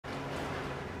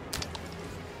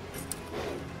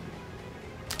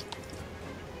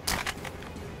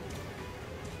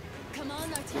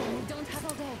on, Artyom, we don't have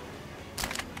all day.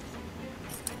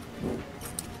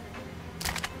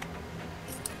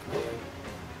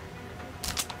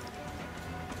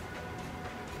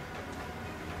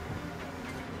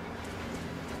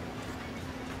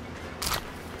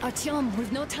 Artyom,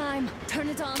 we've no time. Turn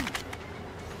it on.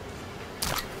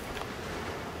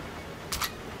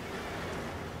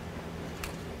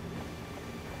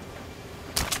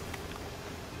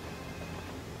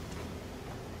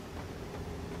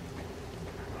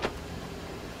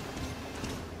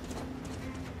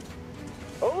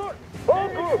 Alert! All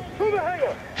groups, to the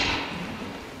hangar!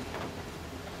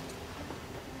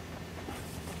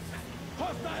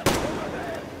 Hostile over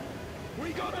there! We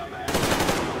got a man!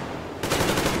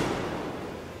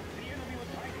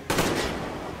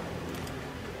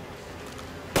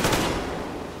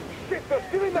 Shit, they're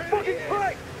stealing the fucking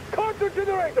train! Counter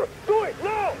generator! Do it,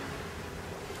 now!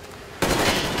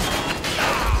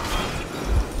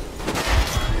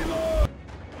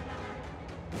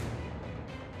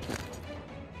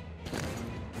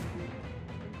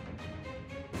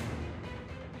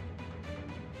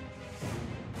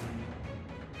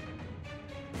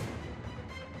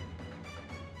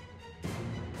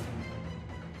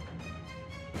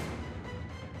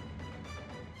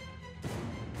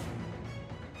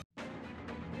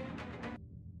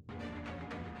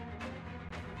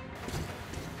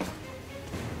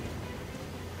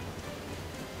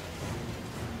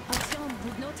 Artyom,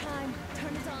 we've no time.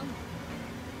 Turn it on.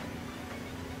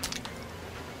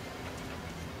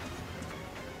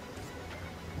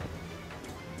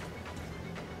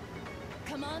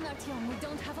 Come on, Artyom, we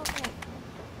don't have all day.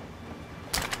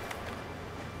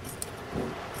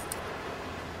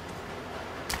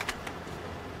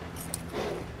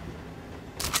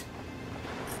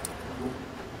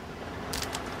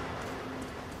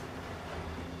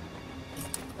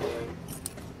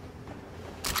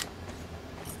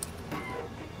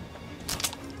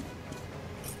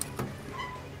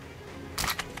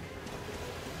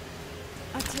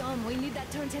 Artyom, we need that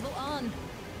turntable on.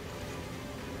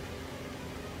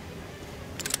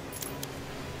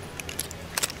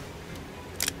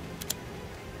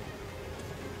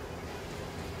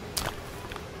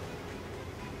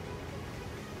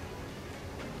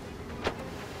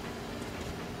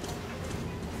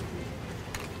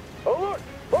 Alert!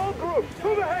 All groups,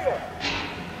 to the hangar!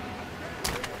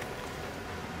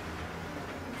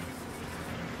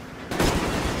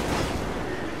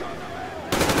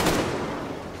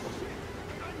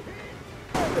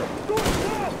 Do it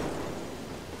now!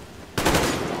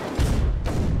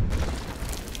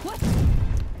 What?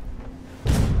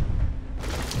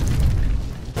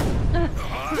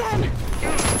 Damn!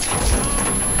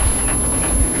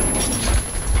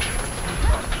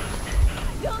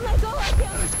 Don't let go,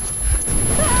 Artyom!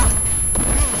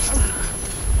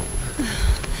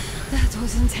 That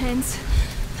was intense.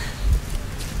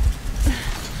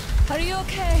 Are you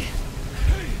okay?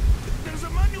 Hey! There's a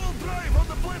manual drive on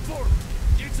the platform!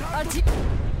 It's hard to... Artyom!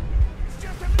 It's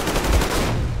just a...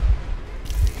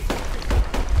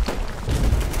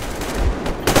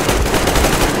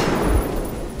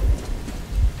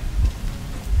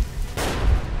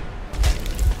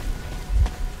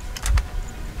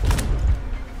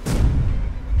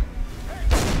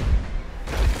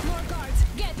 More guards!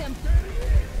 Get them!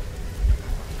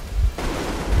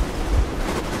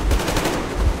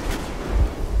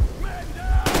 Man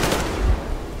down!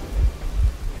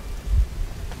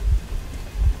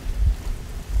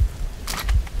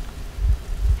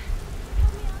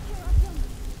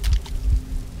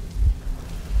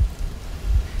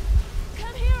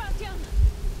 Come here, Artyom!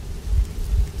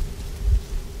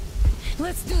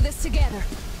 Let's do this together.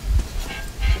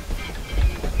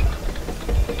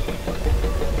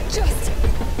 Just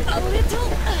a little.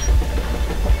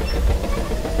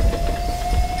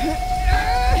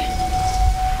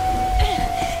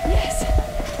 Yes.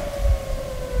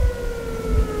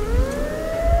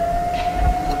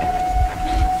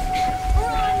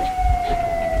 Run!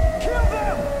 Kill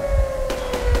them!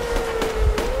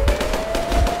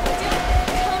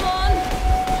 Come on!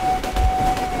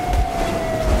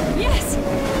 Yes!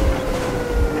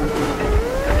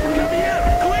 Come here!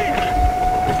 Clean!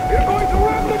 You're going to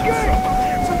ram the gate!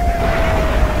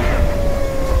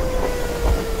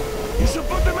 You should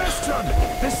put the masks on!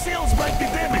 The seals might be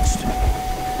damaged!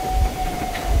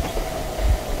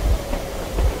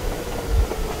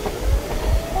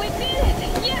 We did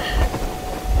it! Yeah!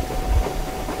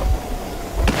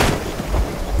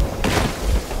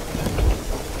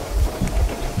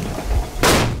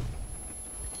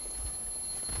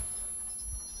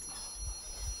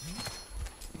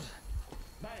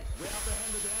 Nice. We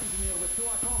apprehended the engineer with 2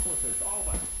 accomplices.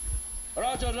 Over.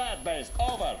 Roger that, base.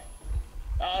 Over.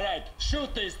 All right,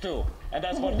 shoot these two. And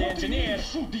as for the engineer...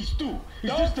 Shoot these two?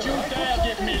 Don't you dare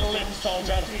give me lip,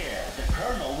 soldier! Here, the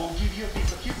Colonel will give you a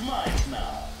piece of his mind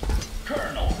now.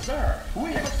 Colonel, sir,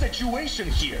 we have a situation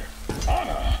here.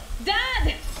 Anna!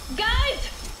 Dad! Guys!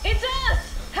 It's us!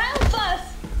 Help us!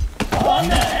 What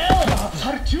the hell?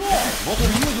 Artyom! What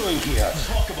are you doing here?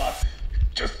 Talk about...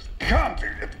 Just can't...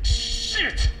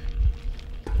 Shit!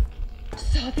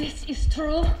 So this is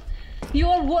true?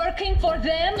 You're working for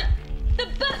them? The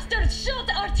bastards shot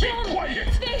Artyom! Be quiet!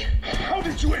 They... How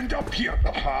did you end up here?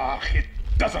 It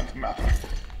doesn't matter.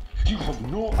 You have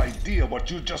no idea what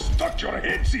you just stuck your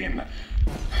heads in.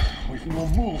 We've no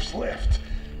moves left.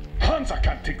 Hansa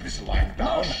can't take this lying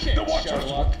down. No shit, the Watchers Sherlock.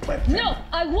 won't let them. No,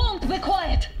 I won't be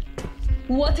quiet!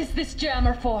 What is this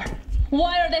jammer for?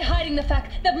 Why are they hiding the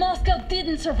fact that Moscow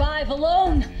didn't survive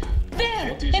alone?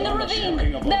 There, What is in the Anna ravine,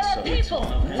 shouting about, there are sir? people It's one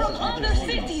of from his other own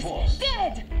cities, force.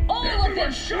 dead! All of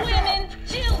them, Shut women,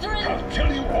 children! I'll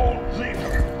tell you all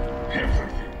later.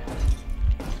 Everything.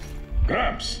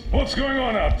 Gramps, what's going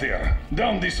on out there?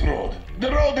 Down this road.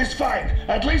 The road is fine,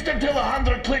 at least until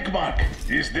 100 click mark.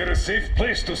 Is there a safe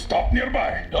place to stop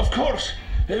nearby? Of course.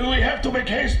 We have to make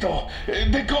haste though.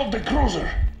 They called the cruiser.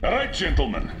 All right,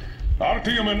 gentlemen.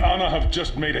 Artyom and Anna have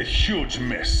just made a huge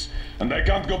mess, and they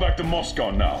can't go back to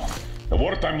Moscow now. The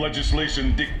wartime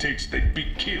legislation dictates they'd be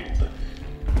killed.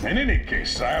 In any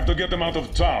case, I have to get them out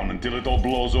of town until it all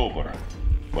blows over.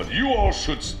 But you all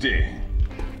should stay.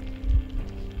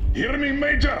 Hear me,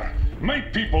 Major? My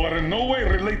people are in no way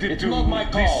related It's to not my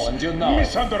call, this and you know it.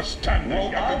 misunderstanding.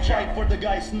 Well, I'll fight for the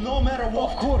guys no matter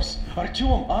what. Of course.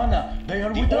 Artyom, Anna, they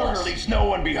are The with us. orderlies, no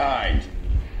one behind.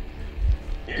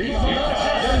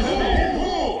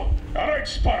 All right,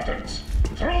 Spartans.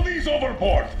 Throw these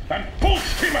overboard and full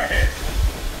steam ahead.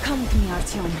 Come with me,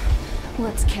 Artyom.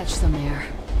 Let's catch some air.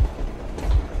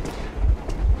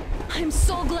 I'm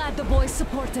so glad the boys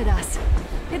supported us.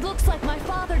 It looks like my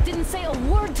father didn't say a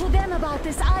word to them about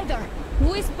this either.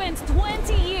 We spent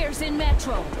 20 years in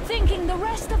Metro, thinking the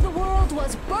rest of the world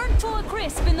was burnt to a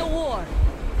crisp in the war.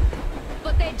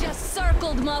 But they just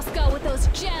circled Moscow with those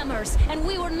jammers, and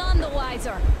we were none the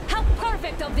wiser. How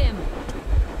perfect of them!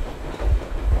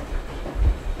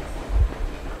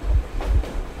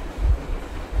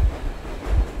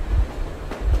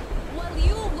 While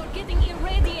you were getting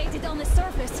irradiated on the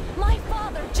surface, my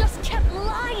father just kept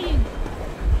lying!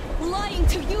 Lying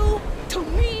to you, to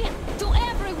me, to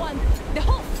everyone, the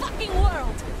whole fucking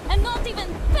world, and not even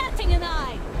batting an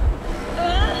eye!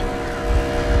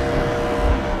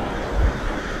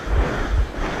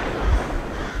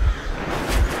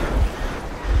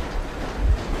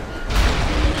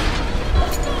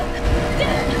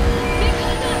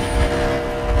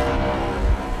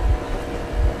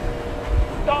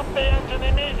 Stop the engine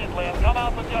immediately and come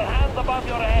out with your hands above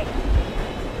your head.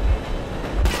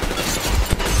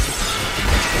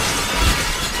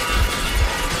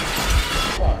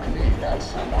 Fuck me, that's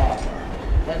some armor.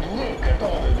 And look at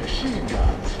all the machine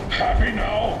guns. Happy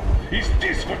now? Is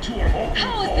this what you were hoping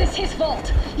How for? is this his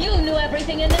fault? You knew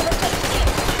everything and never said shit!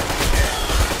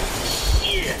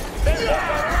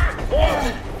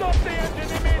 Stop the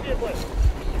engine immediately!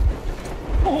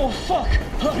 Oh, fuck!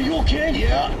 Are you okay?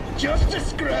 Yeah, just a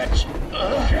scratch.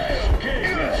 Okay,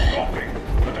 he's stopping.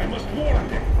 But I must warn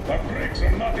you, the brakes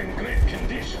are not in great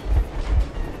condition.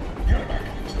 Yermak,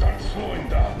 start slowing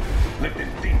down. Let them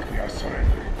think we are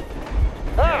surrendering.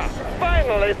 Ah,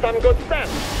 finally some good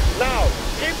sense. Now,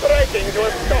 keep braking to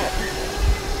a stop.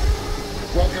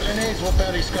 Well, grenades will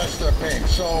barely scratch their paint,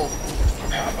 so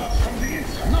How about from the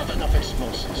inside? not enough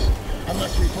explosives.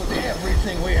 Unless we put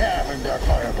everything we have in their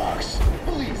firebox.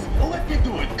 Please, let me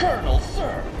do it, Colonel,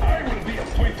 sir. I will be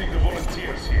appointing the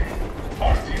volunteers here.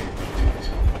 Artyom will do it.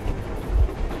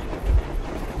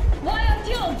 Why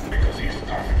Artyom? Because he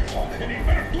started it all, and he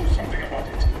better do something about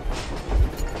it.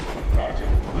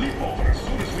 Artyom, leap over as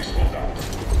soon as we slow down.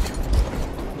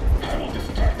 I will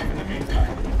distract him in the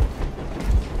meantime.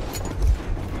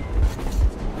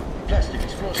 Plastic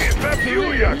explosives. Is that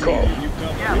you, Yakov?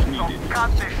 Yes, so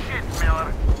cut the shit,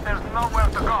 Miller. There's nowhere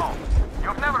to go.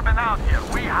 You've never been out here.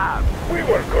 We have. We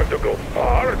weren't going to go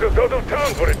far, just out of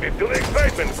town for a bit till the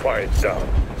excitement quiets down.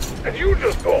 And you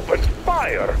just opened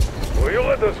fire. Will you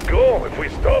let us go if we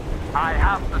stop? I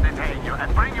have to detain you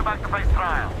and bring you back to face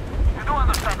trial. You do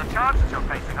understand the charges you're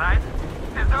facing, right?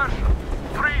 Desertion.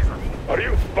 Treason. Are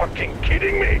you fucking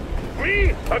kidding me? Me?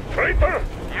 A traitor?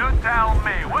 You tell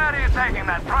me, where are you taking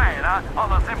that train, huh?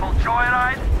 On a simple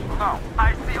joyride? No,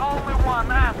 I see only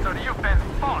one answer. You've been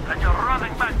fought and you're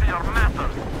running back to your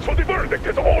masters. So the verdict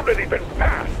has already been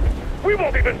passed. We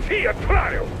won't even see a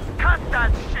trial. Cut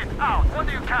that shit out! What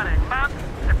are you carrying, man?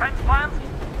 Defense plans?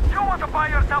 You want to buy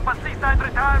yourself a seaside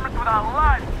retirement without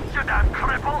life, you damn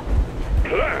cripple?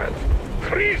 Plans?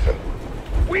 Treason?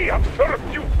 We have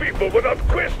served you people without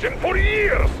question for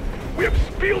years! We have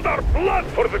spilled our blood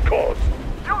for the cause!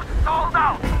 You sold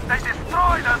out! They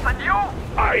destroyed us and you?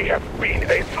 I have been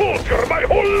a soldier my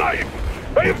whole life!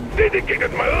 I have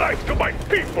dedicated my life to my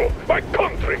people, my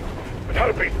country! But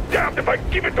I'll be damned if I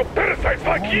give it to parasites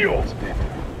like you! What's better?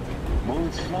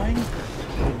 Bullets flying?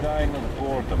 Or dying of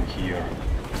boredom here?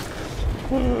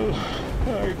 Well,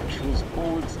 I choose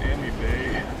bullets any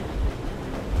day.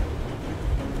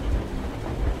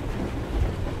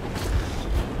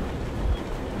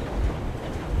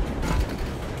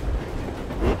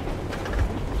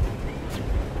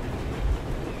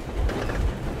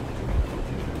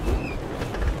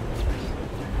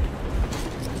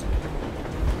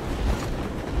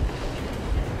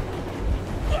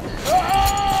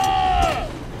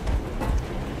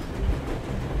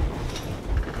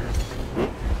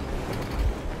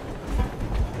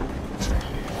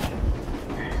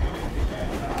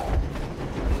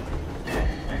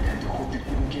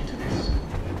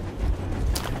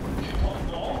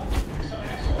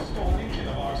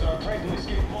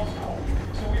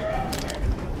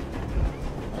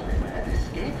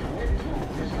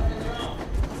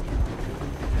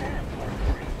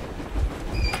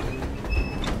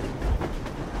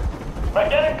 We're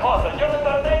getting closer. Unit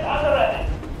 38 under ready.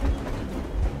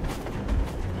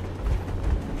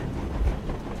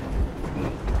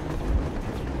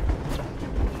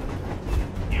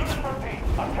 Unit 13,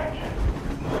 attention.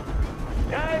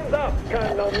 Time's up,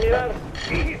 Colonel Miller.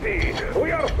 Easy.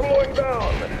 We are slowing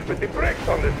down. But the brakes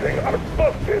on this thing are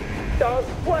busted. Don't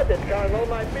sweat it, Colonel.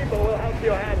 My people will help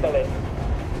you handle it.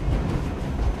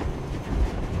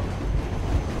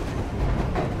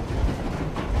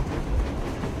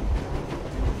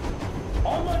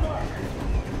 On my mark!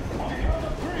 On the count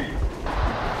of 3!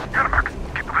 Yermak,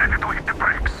 get ready to hit the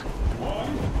brakes.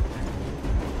 1,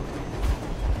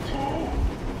 2,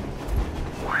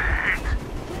 Wait.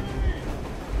 3!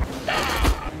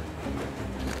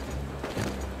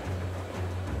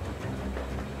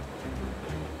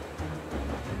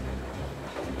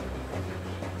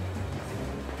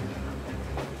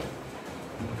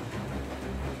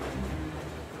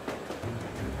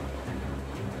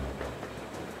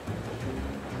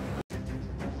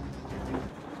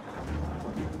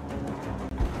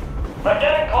 We're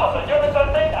getting closer. Unit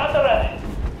 13 under ready.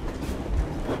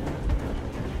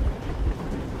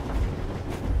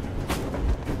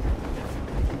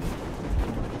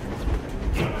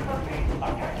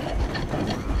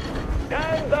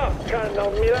 Time's up,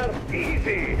 Colonel Miller.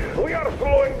 Easy. We are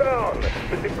slowing down.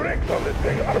 But the brakes on this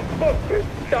thing are busted.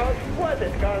 Don't sweat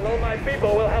it, Colonel. My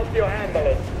people will help you handle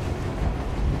it.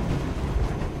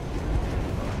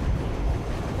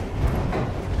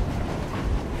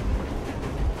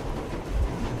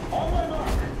 On my mark!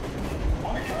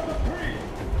 On the count of 3!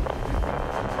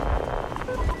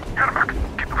 Yermak,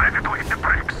 get ready to hit the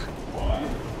brakes. 1,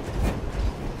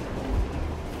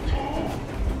 2,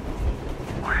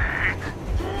 Wait.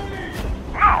 3!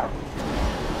 Now!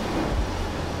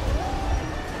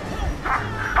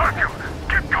 Artyom,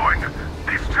 keep going.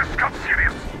 This just got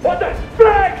serious. What the?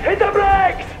 Brakes! Hit the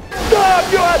brakes! Stop,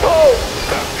 you asshole!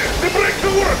 The brakes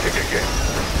are working again.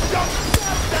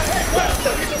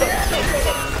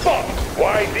 Bob,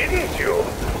 why didn't you?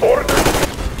 Order.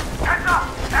 Heads up!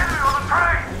 Enemy on the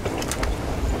train!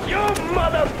 You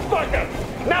motherfucker!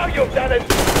 Now you've done it!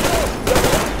 Your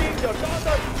sons, your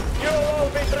daughters, you'll all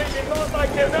be treated not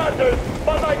like deserters,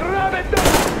 but like rabbit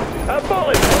dogs! A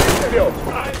bullet for each of you!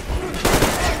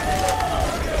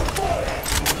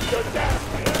 You're dead!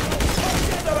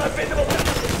 Get the invisible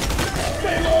devil!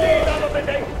 Get these out of the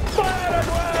thing! Fire as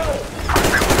well!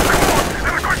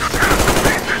 They're going to tear us to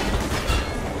pieces.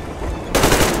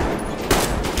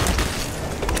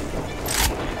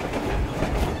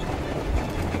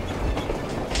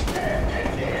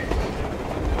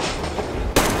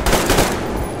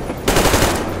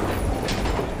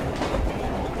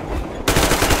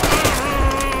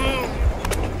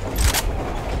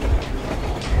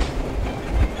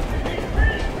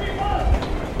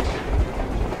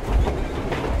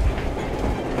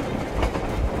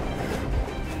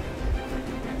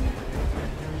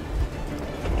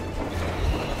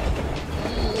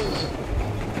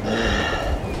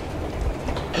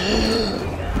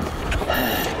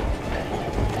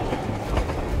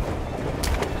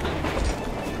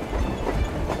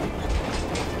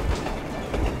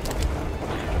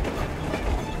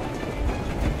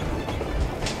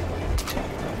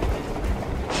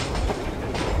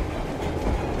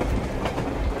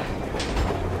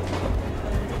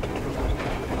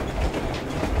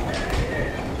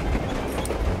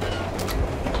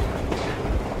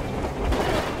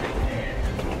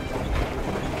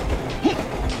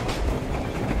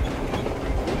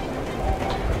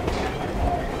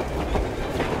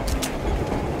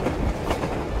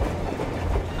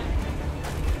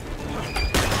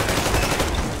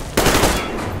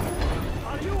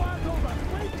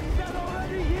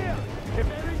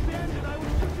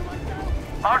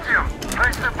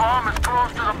 bomb as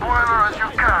close to the boiler as you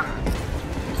can.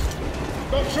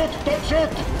 Don't shoot! Don't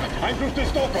shoot! I'm just a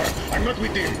stalker. I'm not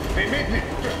with him. They made me.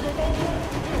 Just don't.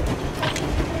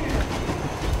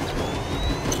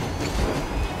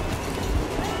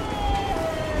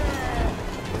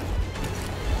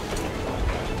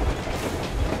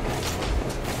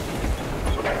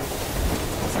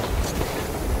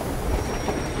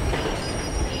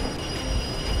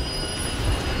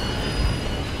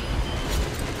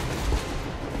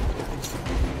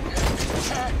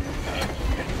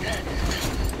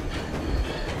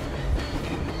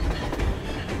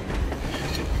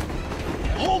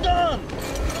 Hold on!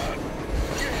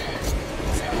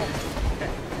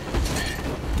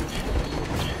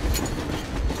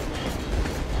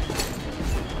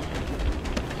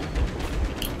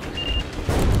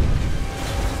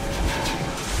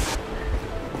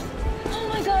 Oh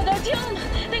my god, Artyom!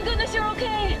 Thank goodness you're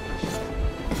okay!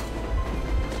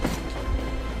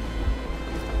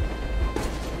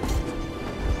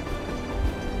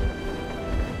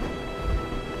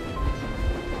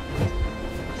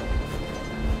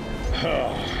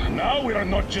 Now we are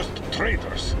not just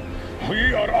traitors.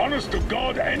 We are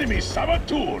honest-to-God enemy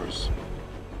saboteurs.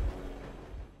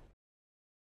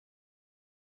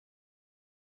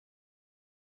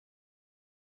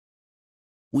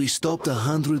 We stopped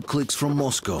 100 clicks from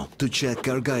Moscow to check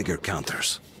our Geiger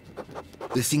counters.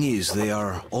 The thing is, they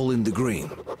are all in the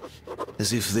green,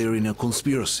 as if they're in a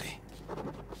conspiracy.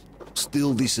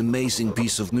 Still, this amazing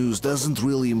piece of news doesn't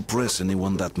really impress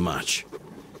anyone that much.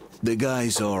 The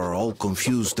guys are all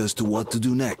confused as to what to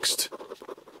do next.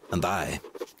 And I'm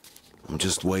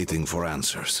just waiting for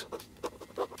answers.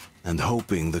 And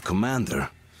hoping the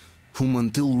commander, whom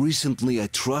until recently I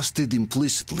trusted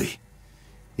implicitly,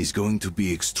 is going to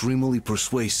be extremely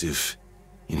persuasive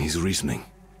in his reasoning.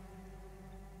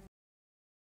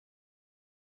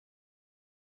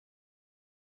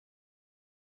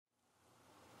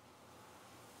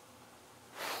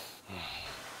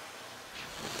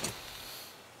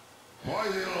 Why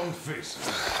the long face?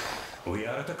 We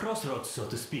are at a crossroads, so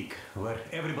to speak, where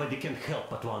everybody can't help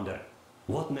but wonder.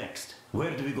 What next?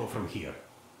 Where do we go from here?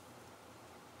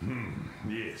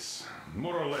 Yes,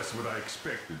 more or less what I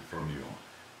expected from you.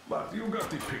 But you got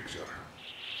the picture.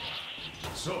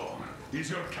 So, is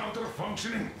your counter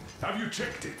functioning? Have you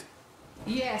checked it?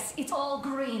 Yes, it's all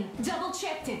green. Double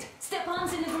checked it.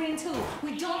 Stepan's in the green too.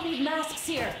 We don't need masks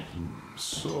here.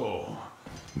 So,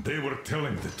 they were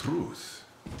telling the truth.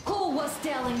 Who was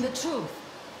telling the truth?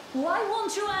 Why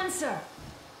won't you answer?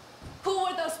 Who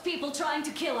were those people trying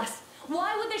to kill us?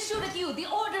 Why would they shoot at you, the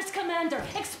Order's commander?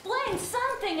 Explain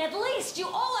something at least! You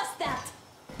owe us that!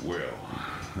 Well,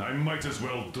 I might as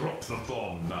well drop the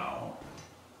bomb now.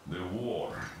 The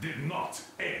war did not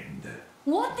end.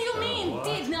 What do you mean,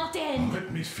 did not end?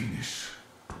 Let me finish.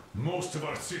 Most of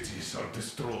our cities are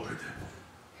destroyed.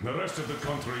 The rest of the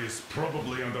country is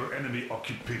probably under enemy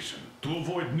occupation. To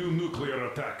avoid new nuclear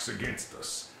attacks against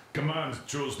us, Command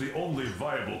chose the only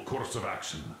viable course of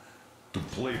action: to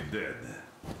play dead.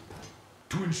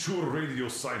 To ensure radio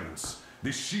silence,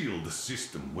 the SHIELD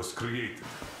system was created.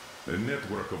 A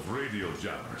network of radio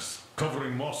jammers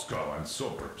covering Moscow and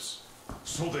suburbs.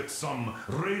 So that some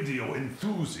radio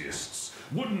enthusiasts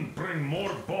wouldn't bring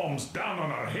more bombs down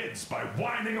on our heads by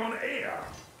whining on air.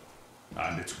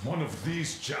 And it's one of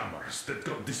these jammers that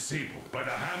got disabled by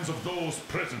the hands of those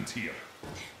present here.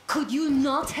 Could you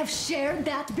not have shared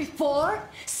that before?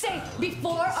 Say,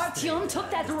 before Artyom took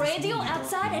that radio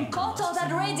outside and caught all that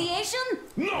radiation?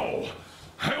 No!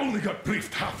 I only got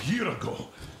briefed half year ago.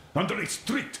 Under a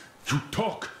strict, you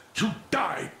talk, you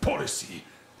die policy.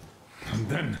 And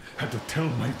then had to tell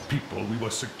my people we were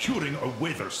securing a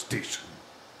weather station.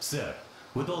 Sir,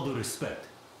 with all due respect,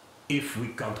 if we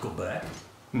can't go back,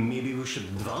 maybe we should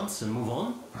advance and move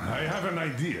on? I have an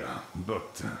idea,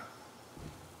 but...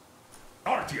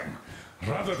 Artyom,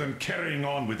 rather than carrying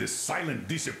on with this silent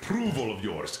disapproval of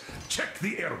yours, check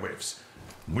the airwaves.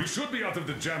 We should be out of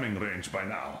the jamming range by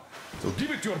now, so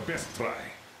give it your best try.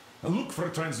 Look for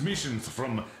transmissions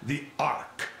from the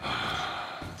Ark.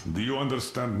 Do you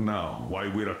understand now why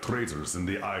we're traitors in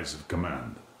the eyes of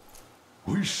Command?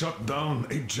 We shut down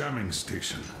a jamming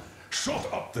station,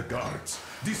 shot up the guards,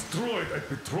 destroyed a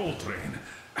patrol train,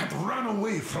 and ran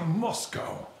away from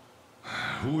Moscow.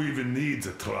 Who even needs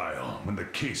a trial when the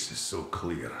case is so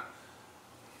clear?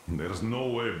 There's no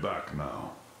way back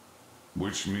now.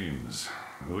 Which means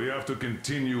we have to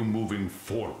continue moving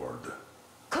forward.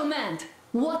 Command,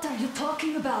 what are you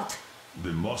talking about?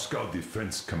 The Moscow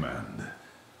Defense Command.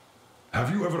 Have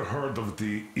you ever heard of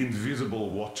the Invisible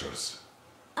Watchers?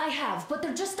 I have, but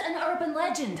they're just an urban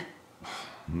legend.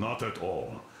 Not at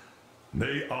all.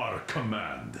 They are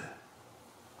command.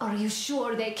 Are you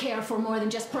sure they care for more than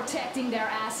just protecting their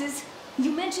asses?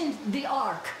 You mentioned the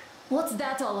Ark. What's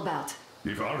that all about?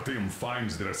 If Artyom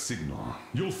finds their signal,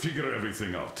 you'll figure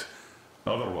everything out.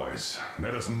 Otherwise,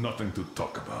 there is nothing to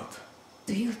talk about.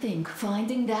 Do you think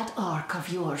finding that Ark of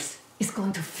yours is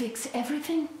going to fix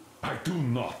everything? I do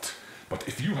not. But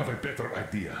if you have a better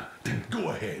idea, then go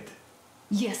ahead.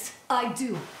 Yes, I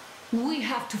do. We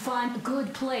have to find a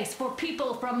good place for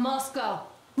people from Moscow,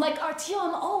 like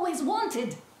Artyom always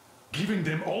wanted. Giving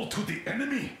them all to the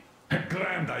enemy? A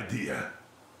grand idea.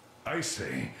 I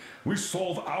say, we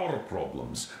solve our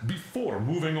problems before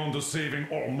moving on to saving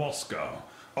all Moscow.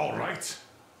 All right?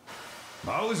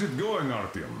 How is it going,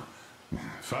 Artyom?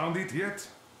 Found it yet?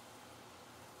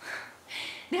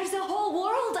 There's a whole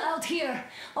world out here.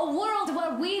 A world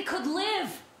where we could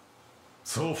live.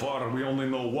 So far, we only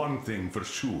know one thing for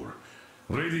sure.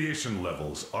 Radiation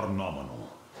levels are nominal.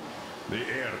 The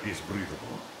air is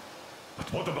breathable.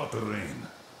 But what about the rain?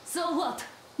 So what?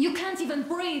 You can't even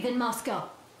breathe in Moscow.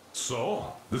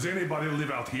 So, does anybody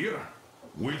live out here?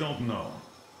 We don't know.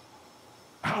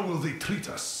 How will they treat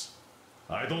us?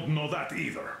 I don't know that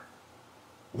either.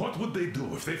 What would they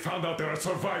do if they found out there are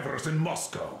survivors in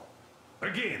Moscow?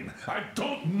 Again, I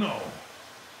don't know.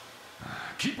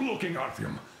 Keep looking,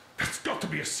 Artyom. There's got to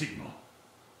be a signal.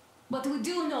 But we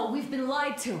do know we've been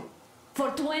lied to.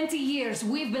 For 20 years,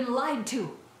 we've been lied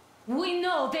to. We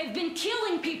know they've been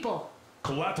killing people.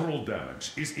 Collateral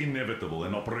damage is inevitable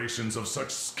in operations of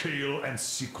such scale and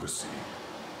secrecy.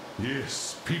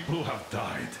 Yes, people have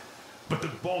died, but the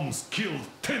bombs killed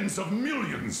tens of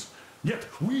millions. Yet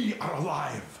we are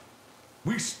alive.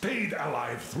 We stayed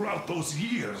alive throughout those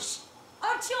years.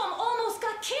 Artyom almost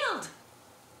got killed.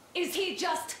 Is he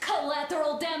just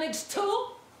collateral damage too?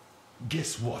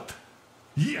 Guess what?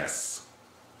 Yes!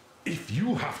 If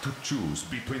you have to choose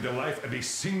between the life of a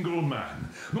single man,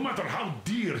 no matter how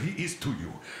dear he is to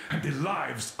you, and the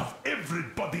lives of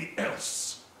everybody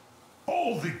else,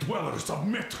 all the dwellers of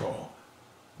Metro,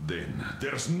 then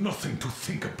there's nothing to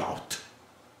think about.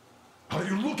 Are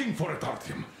you looking for it,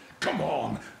 Artyom? Come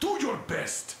on, do your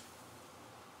best!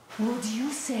 Would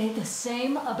you say the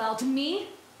same about me?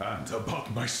 And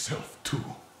about myself, too.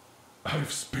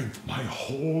 I've spent my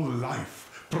whole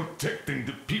life protecting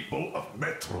the people of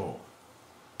Metro.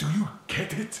 Do you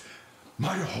get it?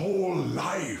 My whole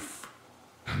life.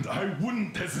 And I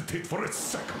wouldn't hesitate for a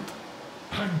second.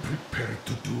 I'm prepared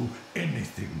to do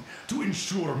anything to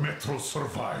ensure Metro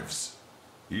survives.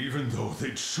 Even though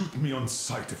they'd shoot me on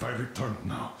sight if I returned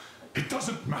now. It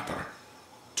doesn't matter.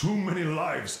 Too many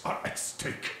lives are at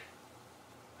stake.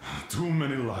 Too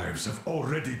many lives have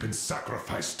already been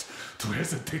sacrificed to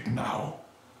hesitate now.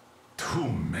 Too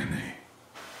many.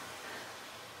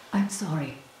 I'm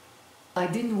sorry. I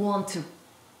didn't want to.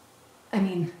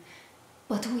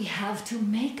 But we have to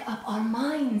make up our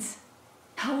minds.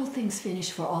 How will things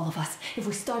finish for all of us if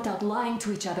we start out lying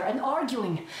to each other and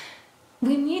arguing?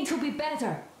 We need to be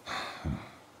better.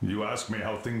 You ask me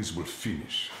how things will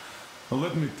finish. Well,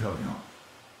 let me tell you.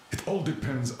 It all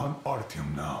depends on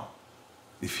Artyom now.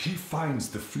 If he finds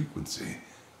the frequency,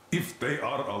 if they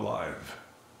are alive.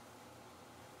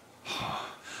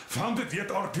 Found it yet,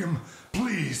 Artyom?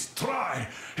 Please, try!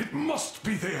 It must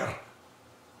be there!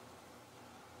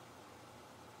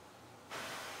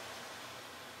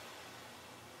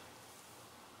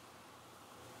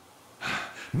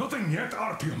 Nothing yet,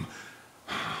 Artyom.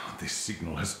 This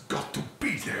signal has got to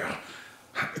be there.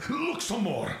 Look some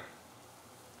more.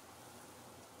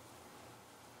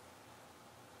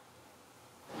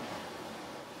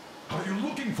 Are you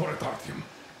looking for it, Artyom?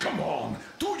 Come on,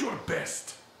 do your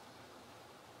best.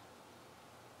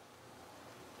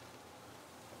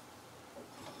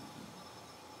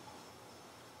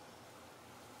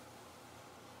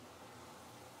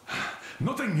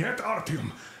 Nothing yet,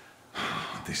 Artyom.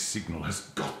 This signal has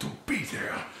got to be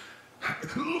there.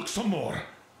 Look some more.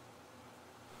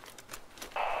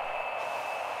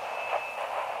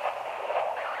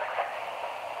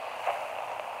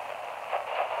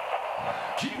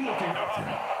 Keep looking,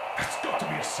 Artyom. There's got to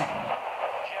be a signal.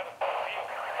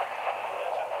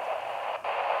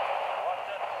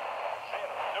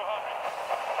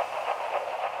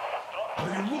 Are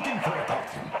you looking for it,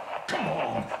 Artyom? Come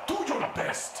on, do your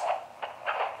best.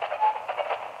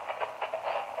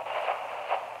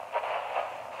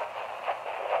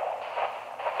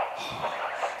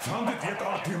 Found it yet,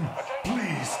 Artyom?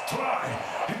 Please, try.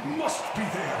 It must be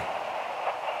there.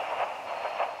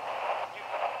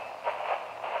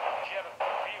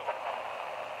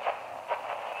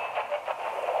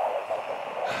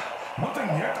 Nothing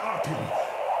yet, Artyom.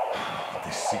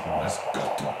 This signal has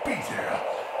got to be there.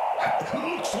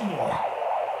 Look some more.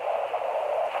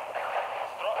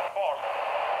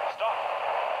 Stop.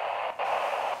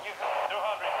 You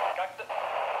 200. Got the 1.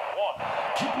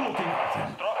 Keep looking at him.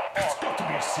 There's got to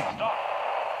be a signal. Stop.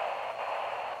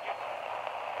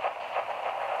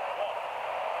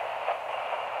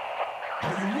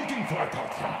 Are you looking for it,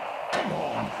 Artyom? Come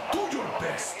on, do your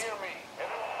best. Hear me.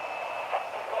 Everyone.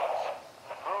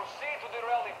 Proceed to the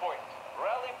rally point.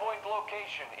 Rally point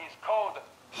location is code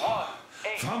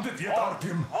 1-8. Found it yet,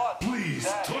 Artyom? Please,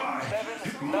 try.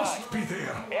 It must be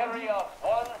there. Area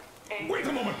 1-8. Wait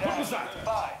a moment, what was that? 5.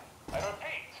 I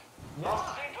repeat.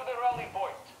 Proceed to the rally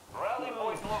point. Rally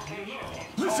point location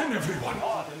is Listen, code everyone.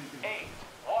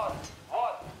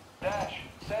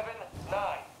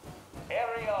 1-8-1-1-7-9.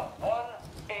 Area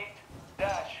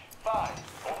 1-8-5.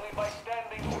 Only by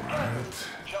standing together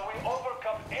shall we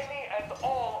overcome any and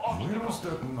all obstacles. Where was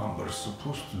that number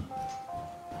supposed to...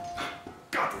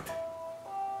 Got it!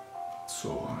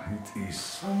 So, it is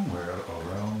somewhere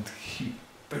around here.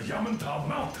 The Yamantau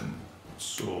Mountain.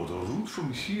 So, the route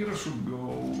from here should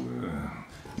go...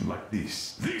 like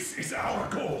this. This is our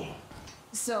goal!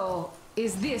 So,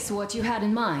 is this what you had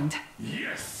in mind?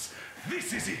 Yes!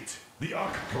 This is it! The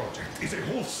Ark Project is a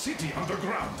whole city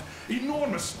underground.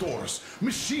 Enormous stores,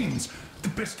 machines, the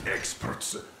best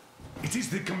experts. It is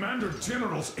the Commander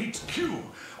General's HQ.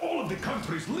 All of the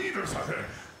country's leaders are there.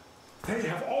 They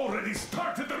have already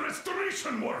started the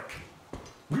restoration work.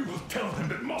 We will tell them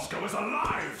that Moscow is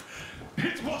alive.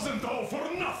 It wasn't all for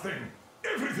nothing.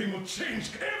 Everything will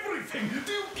change. Everything.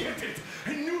 Do you get it?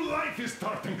 A new life is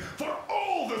starting for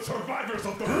all the survivors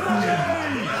of the war.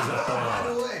 By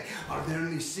the way, are there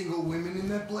any single women in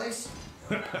that place?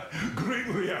 Great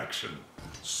reaction.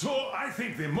 So I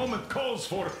think the moment calls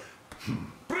for...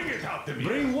 Bring it out, Demir.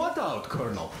 Bring what out,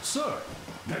 Colonel? Sir?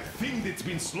 That thing that's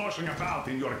been sloshing about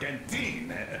in your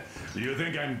canteen. You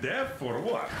think I'm deaf or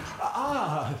what?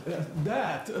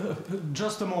 That.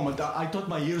 Just a moment. I thought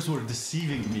my ears were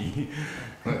deceiving me.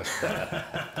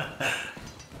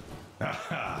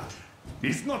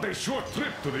 It's not a short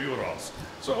trip to the Urals,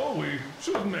 so we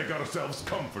should make ourselves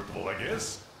comfortable, I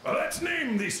guess. Let's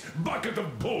name this bucket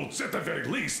of bolts at the very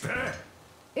least, eh?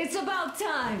 It's about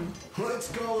time. Let's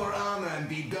call her Anna and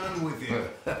be done with it.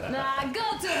 Nah,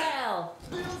 go to hell.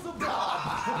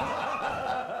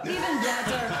 Even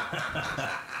better.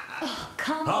 Oh,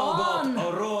 come How on.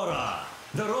 about Aurora?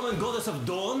 The Roman goddess of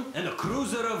dawn and a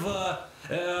cruiser of,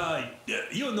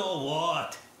 you know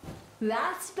what?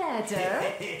 That's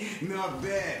better. Not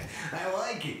bad. I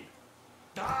like it.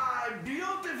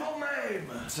 Beautiful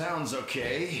name. Sounds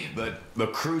okay, but the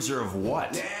cruiser of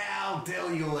what? Yeah, I'll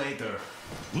tell you later.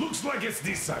 Looks like it's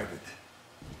decided.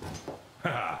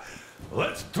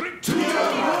 Let's drink to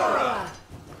Aurora!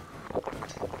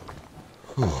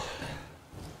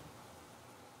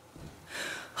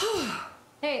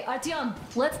 Hey, Artyom,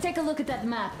 let's take a look at that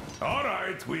map. All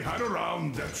right, we had a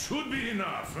round. That should be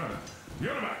enough.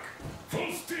 Yermak,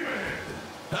 full steam ahead.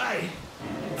 Hey!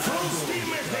 Full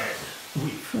steam ahead!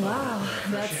 Wow,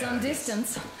 that's some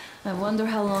distance. I wonder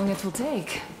how long it will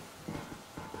take.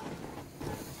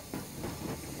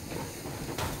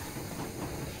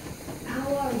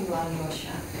 How are you,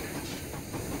 Alyosha?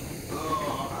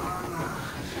 Oh, Anna.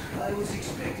 I was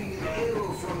expecting an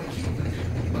arrow from a Cupid,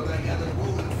 but I got a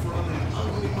bullet from an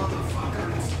ugly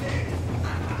motherfucker instead.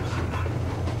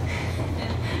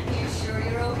 You sure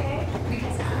you're okay?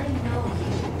 Because I know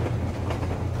you.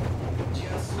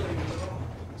 Just so you know.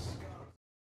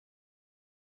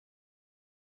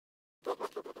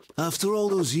 After all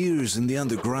those years in the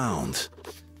underground,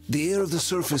 the air of the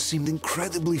surface seemed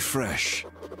incredibly fresh,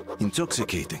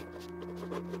 intoxicating.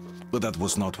 But that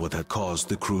was not what had caused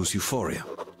the crew's euphoria.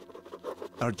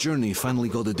 Our journey finally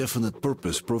got a definite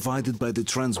purpose provided by the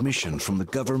transmission from the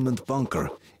government bunker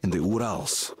in the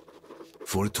Urals.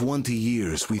 For 20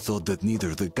 years we thought that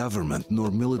neither the government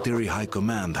nor military high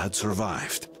command had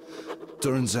survived.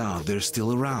 Turns out they're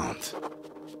still around.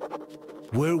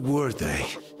 Where were they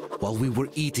while we were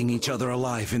eating each other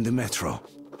alive in the metro?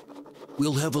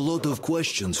 We'll have a lot of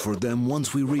questions for them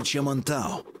once we reach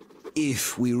Yamantau,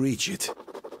 if we reach it.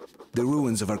 The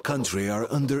ruins of our country are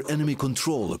under enemy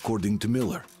control, according to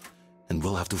Miller, and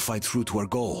we'll have to fight through to our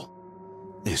goal.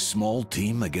 A small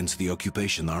team against the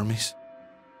occupation armies?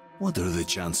 What are the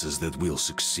chances that we'll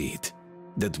succeed?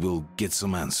 That we'll get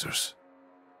some answers?